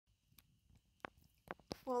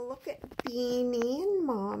Well, look at Beenie and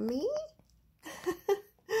Mommy.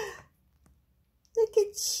 Look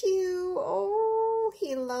at you. Oh,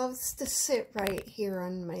 he loves to sit right here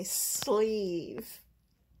on my sleeve.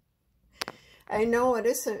 I know it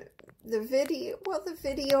isn't the video. Well, the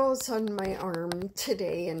video's on my arm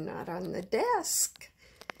today and not on the desk.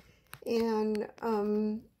 And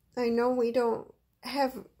I know we don't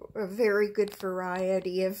have a very good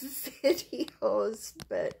variety of videos,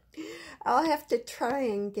 but I'll have to try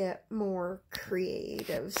and get more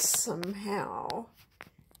creative somehow.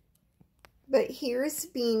 But here's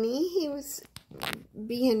Beenie. He was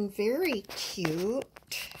being very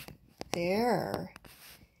cute. There.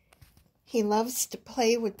 He loves to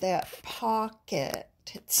play with that pocket.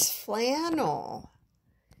 It's flannel.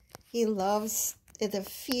 He loves the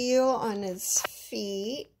feel on his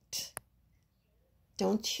feet.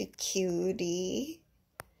 Don't you, cutie?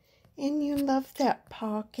 And you love that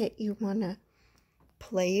pocket. You want to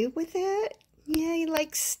play with it? Yeah, he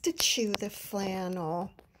likes to chew the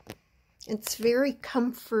flannel. It's very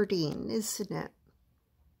comforting, isn't it?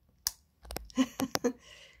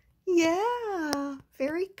 Yeah,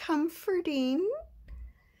 very comforting.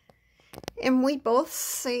 And we both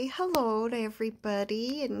say hello to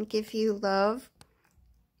everybody and give you love.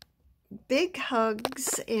 Big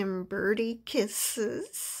hugs and birdie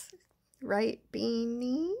kisses. Right,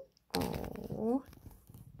 Beenie? Oh.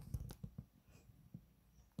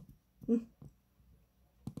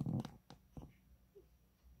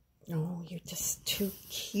 Oh, you're just too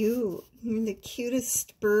cute. You're the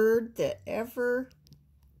cutest bird that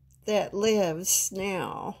lives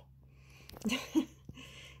now.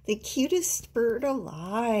 The cutest bird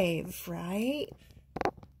alive, right?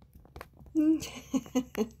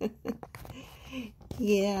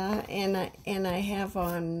 Yeah, and I have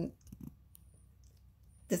on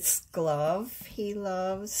this glove he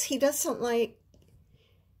loves. He doesn't like,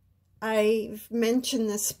 I've mentioned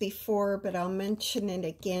this before, but I'll mention it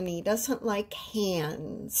again. He doesn't like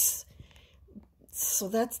hands. So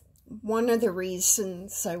that's one of the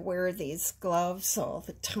reasons I wear these gloves all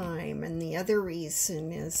the time. And the other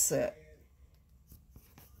reason is that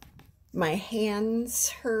my hands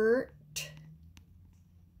hurt.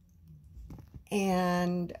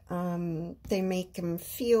 And they make them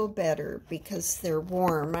feel better because they're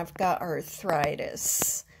warm. I've got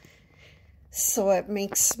arthritis. So it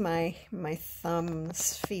makes my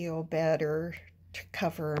thumbs feel better to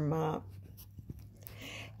cover them up.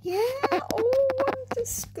 Yeah, oh, I'm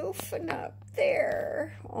just goofing up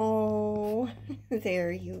there. Oh,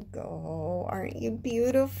 there you go. Aren't you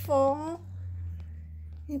beautiful?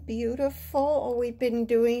 You're beautiful. Oh, we've been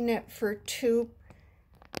doing it for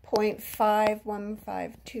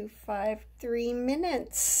 2.51525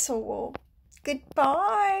 minutes. So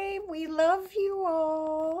goodbye. We love you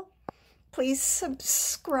all. Please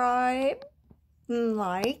subscribe and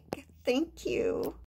like. Thank you.